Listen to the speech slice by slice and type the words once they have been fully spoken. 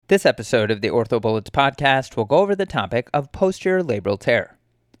This episode of the OrthoBullets podcast will go over the topic of posterior labral tear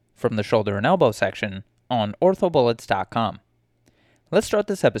from the shoulder and elbow section on orthobullets.com. Let's start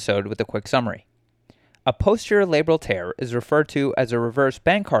this episode with a quick summary. A posterior labral tear is referred to as a reverse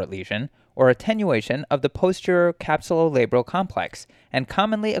Bankart lesion or attenuation of the posterior capsulolabral complex and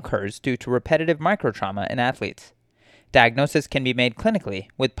commonly occurs due to repetitive microtrauma in athletes. Diagnosis can be made clinically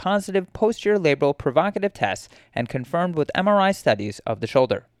with positive posterior labral provocative tests and confirmed with MRI studies of the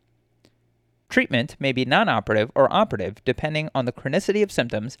shoulder. Treatment may be non-operative or operative depending on the chronicity of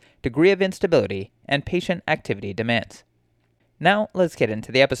symptoms, degree of instability, and patient activity demands. Now, let's get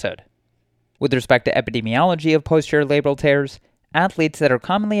into the episode. With respect to epidemiology of posterior labral tears, athletes that are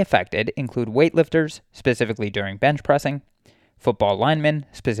commonly affected include weightlifters, specifically during bench pressing, football linemen,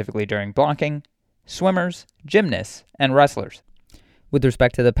 specifically during blocking, swimmers, gymnasts, and wrestlers. With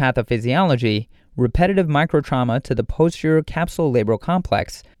respect to the pathophysiology, repetitive microtrauma to the posterior capsulolabral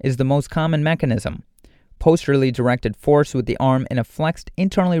complex is the most common mechanism. Posteriorly directed force with the arm in a flexed,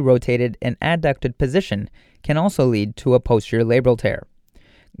 internally rotated, and adducted position can also lead to a posterior labral tear.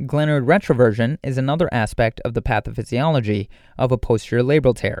 Glenoid retroversion is another aspect of the pathophysiology of a posterior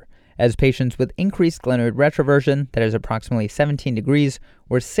labral tear, as patients with increased glenoid retroversion, that is approximately 17 degrees,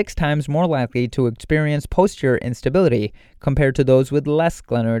 were 6 times more likely to experience posterior instability compared to those with less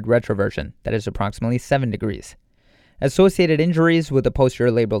glenoid retroversion, that is approximately 7 degrees. Associated injuries with a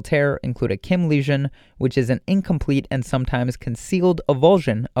posterior labral tear include a Kim lesion, which is an incomplete and sometimes concealed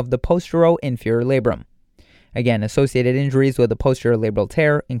avulsion of the postero-inferior labrum. Again, associated injuries with a posterior labral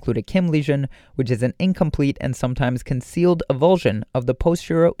tear include a Kim lesion, which is an incomplete and sometimes concealed avulsion of the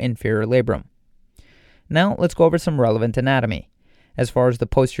postero-inferior labrum. Now, let's go over some relevant anatomy. As far as the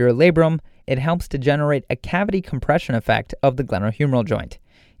posterior labrum, it helps to generate a cavity compression effect of the glenohumeral joint.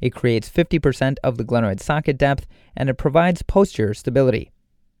 It creates 50% of the glenoid socket depth, and it provides posterior stability.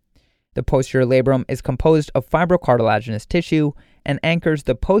 The posterior labrum is composed of fibrocartilaginous tissue and anchors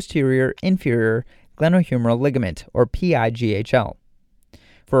the posterior inferior glenohumeral ligament, or PIGHL.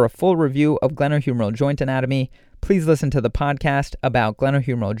 For a full review of glenohumeral joint anatomy, please listen to the podcast about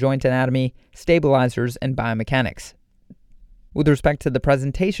glenohumeral joint anatomy, stabilizers, and biomechanics. With respect to the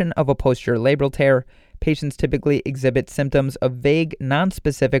presentation of a posterior labral tear, patients typically exhibit symptoms of vague,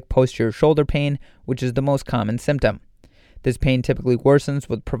 nonspecific posterior shoulder pain, which is the most common symptom. This pain typically worsens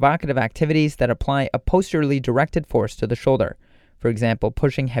with provocative activities that apply a posteriorly directed force to the shoulder, for example,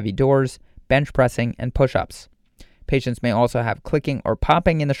 pushing heavy doors, bench pressing, and push-ups. Patients may also have clicking or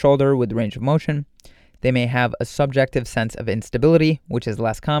popping in the shoulder with range of motion. They may have a subjective sense of instability, which is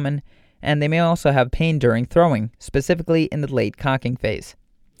less common, and they may also have pain during throwing, specifically in the late cocking phase.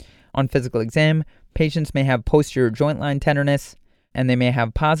 On physical exam, patients may have posterior joint line tenderness, and they may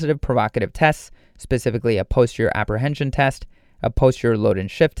have positive provocative tests, specifically a posterior apprehension test, a posterior load and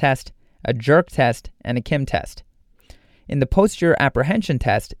shift test, a jerk test, and a Kim test. In the posterior apprehension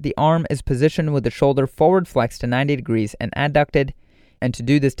test, the arm is positioned with the shoulder forward flexed to 90 degrees and adducted, and to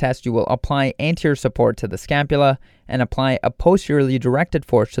do this test you will apply anterior support to the scapula and apply a posteriorly directed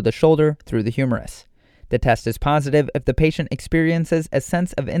force to the shoulder through the humerus. The test is positive if the patient experiences a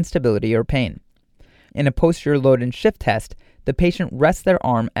sense of instability or pain. In a posterior load and shift test, the patient rests their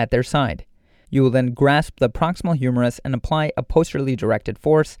arm at their side. You will then grasp the proximal humerus and apply a posteriorly directed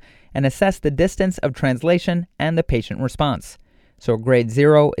force and assess the distance of translation and the patient response. So grade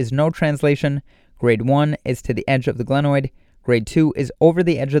 0 is no translation, grade 1 is to the edge of the glenoid, grade 2 is over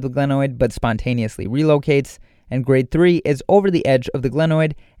the edge of the glenoid but spontaneously relocates, and grade 3 is over the edge of the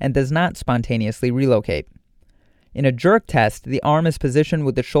glenoid and does not spontaneously relocate. In a jerk test, the arm is positioned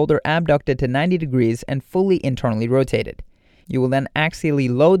with the shoulder abducted to 90 degrees and fully internally rotated. You will then axially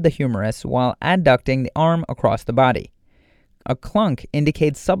load the humerus while adducting the arm across the body. A clunk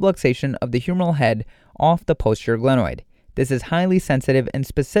indicates subluxation of the humeral head off the posterior glenoid. This is highly sensitive and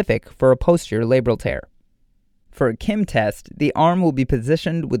specific for a posterior labral tear. For a Kim test, the arm will be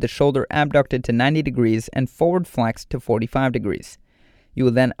positioned with the shoulder abducted to 90 degrees and forward flexed to 45 degrees. You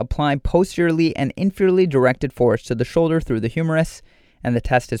will then apply posteriorly and inferiorly directed force to the shoulder through the humerus, and the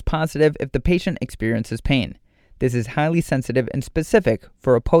test is positive if the patient experiences pain. This is highly sensitive and specific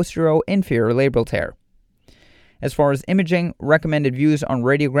for a postero-inferior labral tear. As far as imaging, recommended views on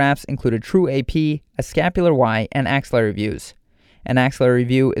radiographs include a true AP, a scapular Y, and axillary views. An axillary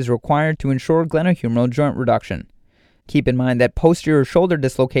view is required to ensure glenohumeral joint reduction. Keep in mind that posterior shoulder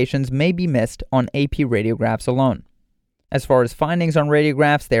dislocations may be missed on AP radiographs alone. As far as findings on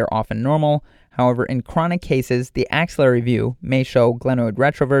radiographs, they are often normal. However, in chronic cases, the axillary view may show glenoid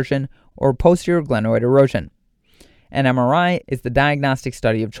retroversion or posterior glenoid erosion. An MRI is the diagnostic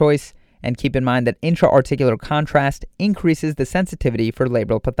study of choice, and keep in mind that intra-articular contrast increases the sensitivity for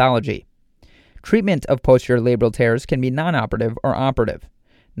labral pathology. Treatment of posterior labral tears can be non-operative or operative.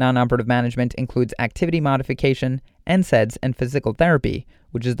 Non-operative management includes activity modification, NSAIDs, and physical therapy,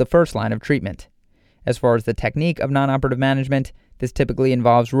 which is the first line of treatment. As far as the technique of non-operative management, this typically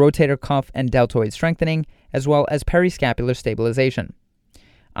involves rotator cuff and deltoid strengthening, as well as periscapular stabilization.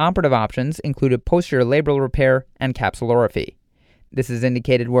 Operative options include a posterior labral repair and capsulorrhaphy. This is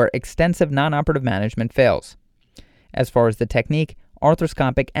indicated where extensive non-operative management fails. As far as the technique,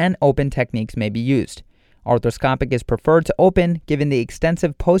 arthroscopic and open techniques may be used. Arthroscopic is preferred to open given the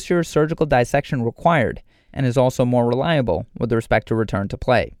extensive posterior surgical dissection required, and is also more reliable with respect to return to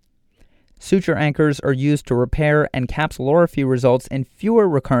play. Suture anchors are used to repair, and capsulorrhaphy results in fewer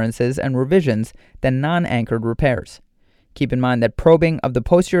recurrences and revisions than non-anchored repairs. Keep in mind that probing of the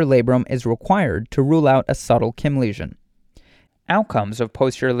posterior labrum is required to rule out a subtle Kim lesion. Outcomes of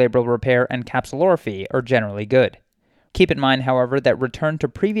posterior labral repair and capsulorrhaphy are generally good. Keep in mind, however, that return to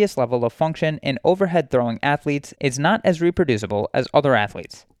previous level of function in overhead throwing athletes is not as reproducible as other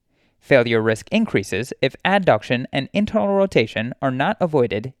athletes. Failure risk increases if adduction and internal rotation are not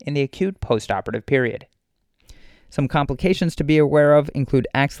avoided in the acute postoperative period. Some complications to be aware of include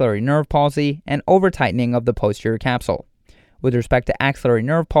axillary nerve palsy and over-tightening of the posterior capsule. With respect to axillary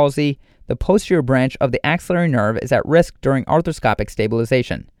nerve palsy, the posterior branch of the axillary nerve is at risk during arthroscopic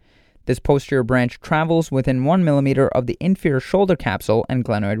stabilization. This posterior branch travels within 1 millimeter of the inferior shoulder capsule and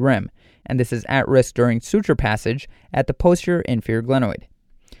glenoid rim, and this is at risk during suture passage at the posterior inferior glenoid.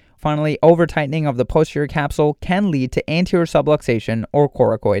 Finally, over-tightening of the posterior capsule can lead to anterior subluxation or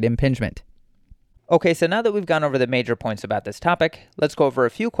coracoid impingement. Okay, so now that we've gone over the major points about this topic, let's go over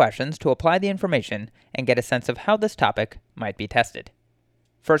a few questions to apply the information and get a sense of how this topic might be tested.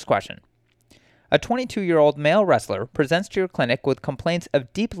 First question. A 22-year-old male wrestler presents to your clinic with complaints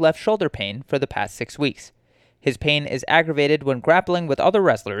of deep left shoulder pain for the past 6 weeks. His pain is aggravated when grappling with other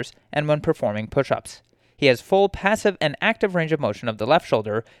wrestlers and when performing push-ups. He has full passive and active range of motion of the left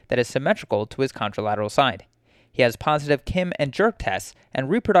shoulder that is symmetrical to his contralateral side. He has positive Kim and jerk tests and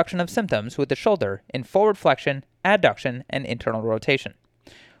reproduction of symptoms with the shoulder in forward flexion, adduction, and internal rotation.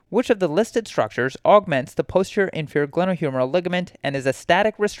 Which of the listed structures augments the posterior inferior glenohumeral ligament and is a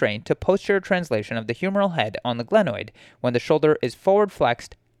static restraint to posterior translation of the humeral head on the glenoid when the shoulder is forward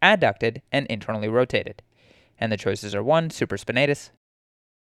flexed, adducted, and internally rotated? And the choices are 1. Supraspinatus,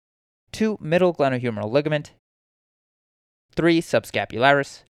 2. Middle glenohumeral ligament, 3.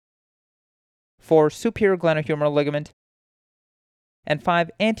 Subscapularis, 4. Superior glenohumeral ligament, and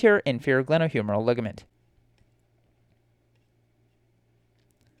 5. Anterior inferior glenohumeral ligament.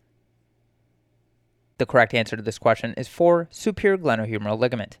 The correct answer to this question is 4. Superior glenohumeral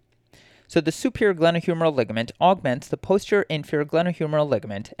ligament. So the superior glenohumeral ligament augments the posterior inferior glenohumeral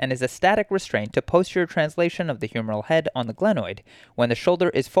ligament and is a static restraint to posterior translation of the humeral head on the glenoid when the shoulder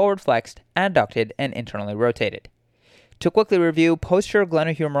is forward flexed, adducted, and internally rotated. To quickly review, posterior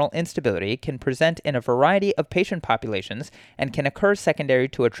glenohumeral instability can present in a variety of patient populations and can occur secondary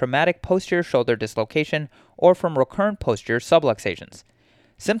to a traumatic posterior shoulder dislocation or from recurrent posterior subluxations.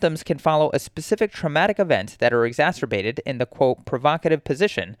 Symptoms can follow a specific traumatic event that are exacerbated in the, quote, provocative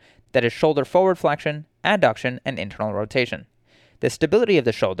position that is shoulder forward flexion, adduction, and internal rotation. The stability of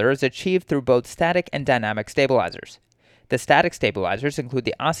the shoulder is achieved through both static and dynamic stabilizers. The static stabilizers include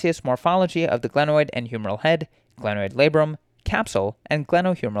the osseous morphology of the glenoid and humeral head, glenoid labrum, capsule, and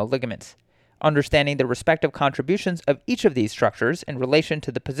glenohumeral ligaments. Understanding the respective contributions of each of these structures in relation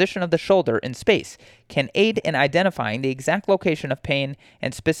to the position of the shoulder in space can aid in identifying the exact location of pain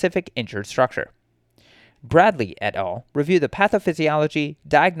and specific injured structure. Bradley et al. Review the pathophysiology,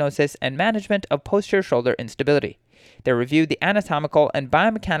 diagnosis, and management of posterior shoulder instability. They reviewed the anatomical and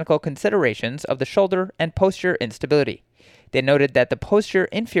biomechanical considerations of the shoulder and posterior instability. They noted that the posterior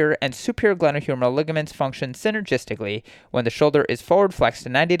inferior and superior glenohumeral ligaments function synergistically when the shoulder is forward flexed to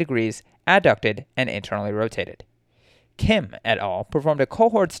 90 degrees, adducted, and internally rotated. Kim et al. Performed a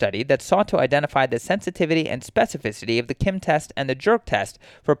cohort study that sought to identify the sensitivity and specificity of the Kim test and the jerk test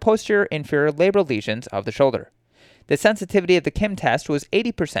for posterior inferior labral lesions of the shoulder. The sensitivity of the Kim test was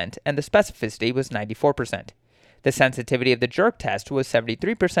 80% and the specificity was 94%. The sensitivity of the jerk test was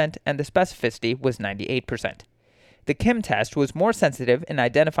 73% and the specificity was 98%. The Kim test was more sensitive in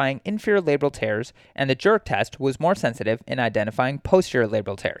identifying inferior labral tears, and the jerk test was more sensitive in identifying posterior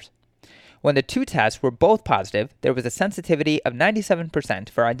labral tears. When the two tests were both positive, there was a sensitivity of 97%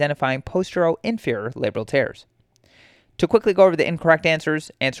 for identifying posterior-inferior labral tears. To quickly go over the incorrect answers,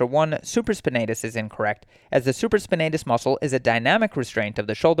 answer 1, supraspinatus, is incorrect, as the supraspinatus muscle is a dynamic restraint of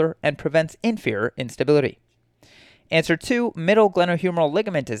the shoulder and prevents inferior instability. Answer 2, middle glenohumeral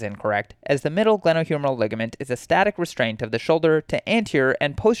ligament is incorrect, as the middle glenohumeral ligament is a static restraint of the shoulder to anterior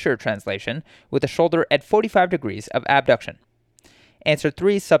and posterior translation with the shoulder at 45 degrees of abduction. Answer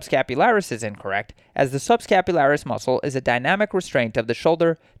 3, subscapularis is incorrect, as the subscapularis muscle is a dynamic restraint of the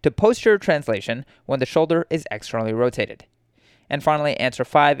shoulder to posterior translation when the shoulder is externally rotated. And finally, answer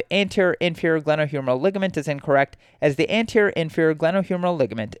 5, anterior-inferior glenohumeral ligament is incorrect, as the anterior-inferior glenohumeral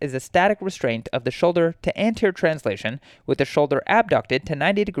ligament is a static restraint of the shoulder to anterior translation with the shoulder abducted to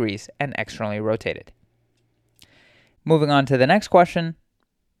 90 degrees and externally rotated. Moving on to the next question.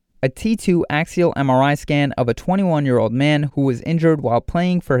 A T2 axial MRI scan of a 21-year-old man who was injured while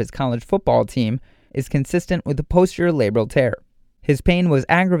playing for his college football team is consistent with a posterior labral tear. His pain was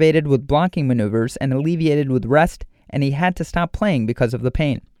aggravated with blocking maneuvers and alleviated with rest, and he had to stop playing because of the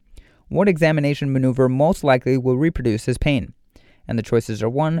pain. What examination maneuver most likely will reproduce his pain? And the choices are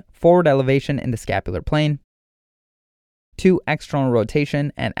 1, forward elevation in the scapular plane, 2, external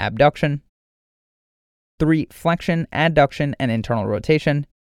rotation and abduction, 3, flexion, adduction, and internal rotation,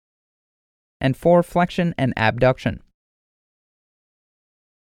 and 4, flexion and abduction.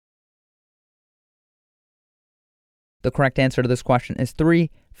 The correct answer to this question is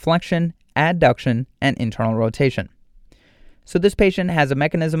 3, flexion, adduction, and internal rotation. So this patient has a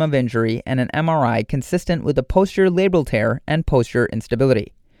mechanism of injury and an MRI consistent with a posterior labral tear and posterior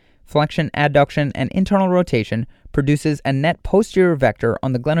instability. Flexion, adduction, and internal rotation produces a net posterior vector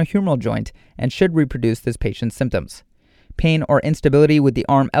on the glenohumeral joint and should reproduce this patient's symptoms. Pain or instability with the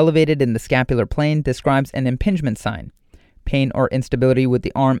arm elevated in the scapular plane describes an impingement sign. Pain or instability with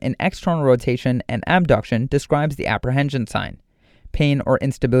the arm in external rotation and abduction describes the apprehension sign. Pain or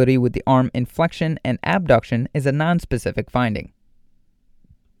instability with the arm in flexion and abduction is a nonspecific finding.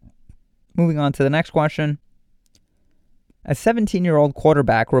 Moving on to the next question. A 17-year-old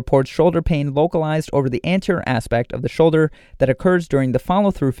quarterback reports shoulder pain localized over the anterior aspect of the shoulder that occurs during the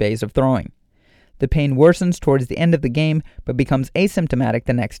follow-through phase of throwing. The pain worsens towards the end of the game but becomes asymptomatic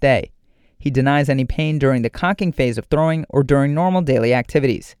the next day. He denies any pain during the cocking phase of throwing or during normal daily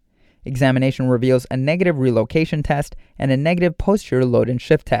activities. Examination reveals a negative relocation test and a negative posterior load and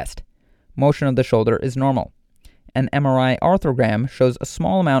shift test. Motion of the shoulder is normal. An MRI arthrogram shows a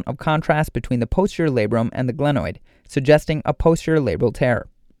small amount of contrast between the posterior labrum and the glenoid, suggesting a posterior labral tear.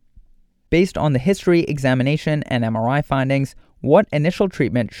 Based on the history, examination, and MRI findings, what initial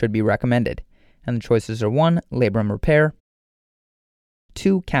treatment should be recommended? And the choices are 1, labrum repair,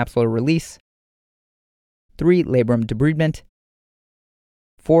 2, capsular release, 3, labrum debridement,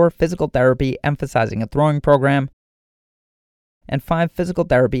 4, physical therapy emphasizing a throwing program, and 5, physical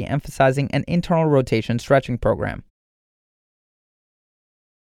therapy emphasizing an internal rotation stretching program.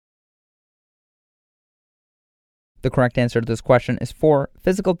 The correct answer to this question is 4,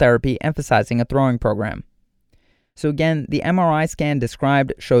 physical therapy emphasizing a throwing program. So again, the MRI scan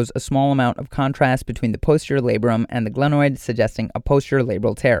described shows a small amount of contrast between the posterior labrum and the glenoid, suggesting a posterior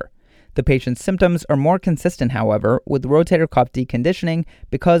labral tear. The patient's symptoms are more consistent, however, with rotator cuff deconditioning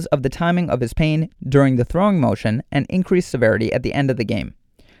because of the timing of his pain during the throwing motion and increased severity at the end of the game.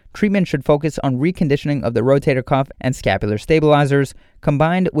 Treatment should focus on reconditioning of the rotator cuff and scapular stabilizers,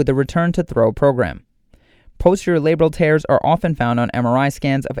 combined with a return to throw program. Posterior labral tears are often found on MRI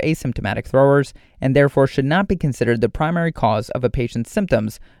scans of asymptomatic throwers and therefore should not be considered the primary cause of a patient's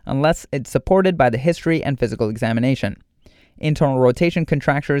symptoms unless it's supported by the history and physical examination. Internal rotation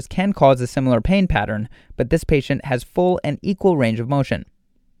contractures can cause a similar pain pattern, but this patient has full and equal range of motion.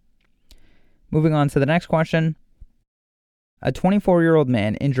 Moving on to the next question. A 24-year-old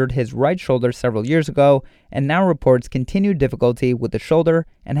man injured his right shoulder several years ago and now reports continued difficulty with the shoulder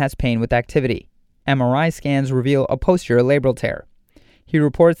and has pain with activity. MRI scans reveal a posterior labral tear. He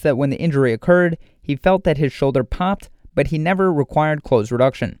reports that when the injury occurred, he felt that his shoulder popped, but he never required close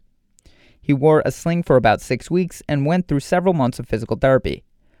reduction. He wore a sling for about 6 weeks and went through several months of physical therapy.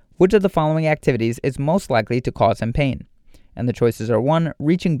 Which of the following activities is most likely to cause him pain? And the choices are 1,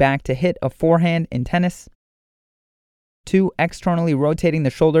 reaching back to hit a forehand in tennis, 2, externally rotating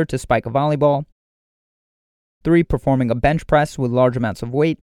the shoulder to spike a volleyball, 3, performing a bench press with large amounts of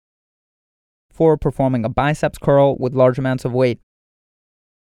weight, 4, performing a biceps curl with large amounts of weight,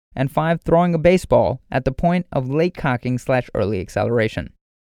 and 5, throwing a baseball at the point of late cocking/early acceleration.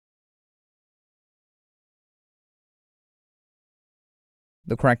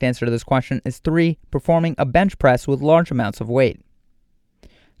 The correct answer to this question is 3, performing a bench press with large amounts of weight.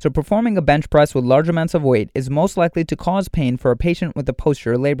 So performing a bench press with large amounts of weight is most likely to cause pain for a patient with a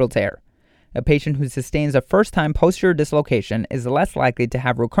posterior labral tear. A patient who sustains a first-time posterior dislocation is less likely to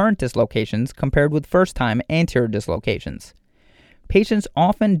have recurrent dislocations compared with first-time anterior dislocations. patients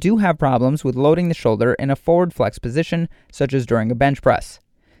often do have problems with loading the shoulder in a forward flex position, such as during a bench press.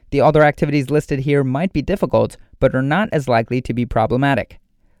 The other activities listed here might be difficult, but are not as likely to be problematic.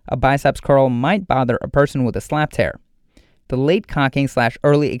 A biceps curl might bother a person with a slap tear. The late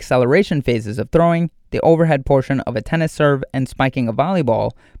cocking/early acceleration phases of throwing, the overhead portion of a tennis serve, and spiking a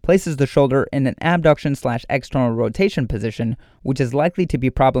volleyball places the shoulder in an abduction/external rotation position, which is likely to be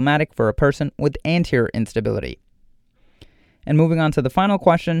problematic for a person with anterior instability. And moving on to the final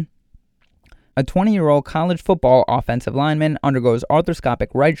question, a 20-year-old college football offensive lineman undergoes arthroscopic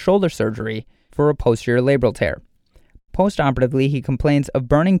right shoulder surgery for a posterior labral tear. Postoperatively, he complains of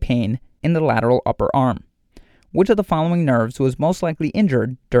burning pain in the lateral upper arm. Which of the following nerves was most likely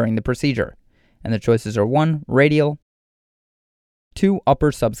injured during the procedure? And the choices are 1. Radial, 2.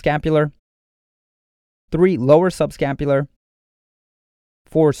 Upper subscapular, 3. Lower subscapular,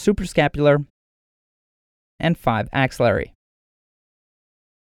 4. Suprascapular, and 5. Axillary.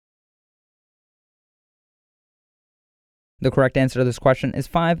 The correct answer to this question is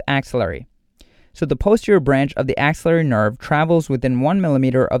 5. Axillary. So the posterior branch of the axillary nerve travels within 1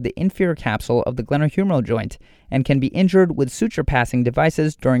 millimeter of the inferior capsule of the glenohumeral joint and can be injured with suture passing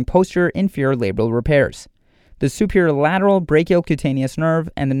devices during posterior inferior labral repairs. The superior lateral brachiocutaneous nerve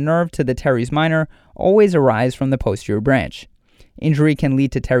and the nerve to the teres minor always arise from the posterior branch. Injury can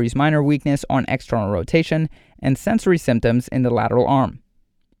lead to teres minor weakness on external rotation and sensory symptoms in the lateral arm.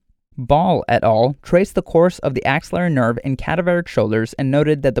 Ball et al. Traced the course of the axillary nerve in cadaveric shoulders and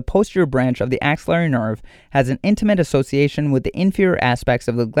noted that the posterior branch of the axillary nerve has an intimate association with the inferior aspects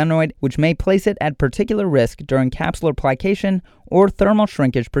of the glenoid, which may place it at particular risk during capsular plication or thermal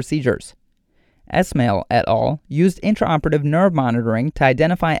shrinkage procedures. Esmail et al. Used intraoperative nerve monitoring to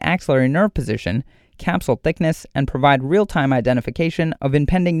identify axillary nerve position, capsule thickness, and provide real-time identification of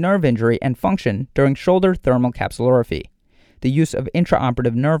impending nerve injury and function during shoulder thermal capsulorrhaphy. The use of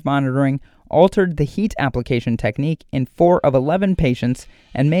intraoperative nerve monitoring altered the heat application technique in 4 of 11 patients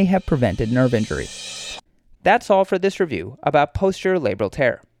and may have prevented nerve injury. That's all for this review about posterior labral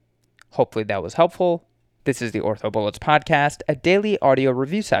tear. Hopefully that was helpful. This is the OrthoBullets podcast, a daily audio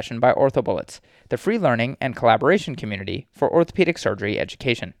review session by OrthoBullets, the free learning and collaboration community for orthopedic surgery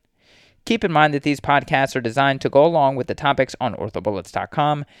education. Keep in mind that these podcasts are designed to go along with the topics on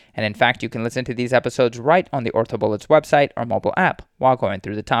orthobullets.com, and in fact, you can listen to these episodes right on the OrthoBullets website or mobile app while going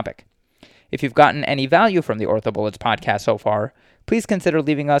through the topic. If you've gotten any value from the OrthoBullets podcast so far, please consider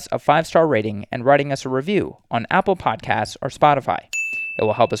leaving us a 5-star rating and writing us a review on Apple Podcasts or Spotify. It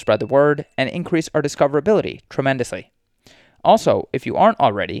will help us spread the word and increase our discoverability tremendously. Also, if you aren't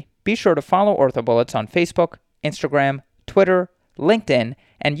already, be sure to follow OrthoBullets on Facebook, Instagram, Twitter, LinkedIn,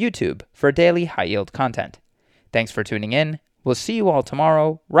 and YouTube for daily high-yield content. Thanks for tuning in. We'll see you all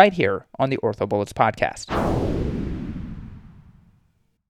tomorrow right here on the OrthoBullets podcast.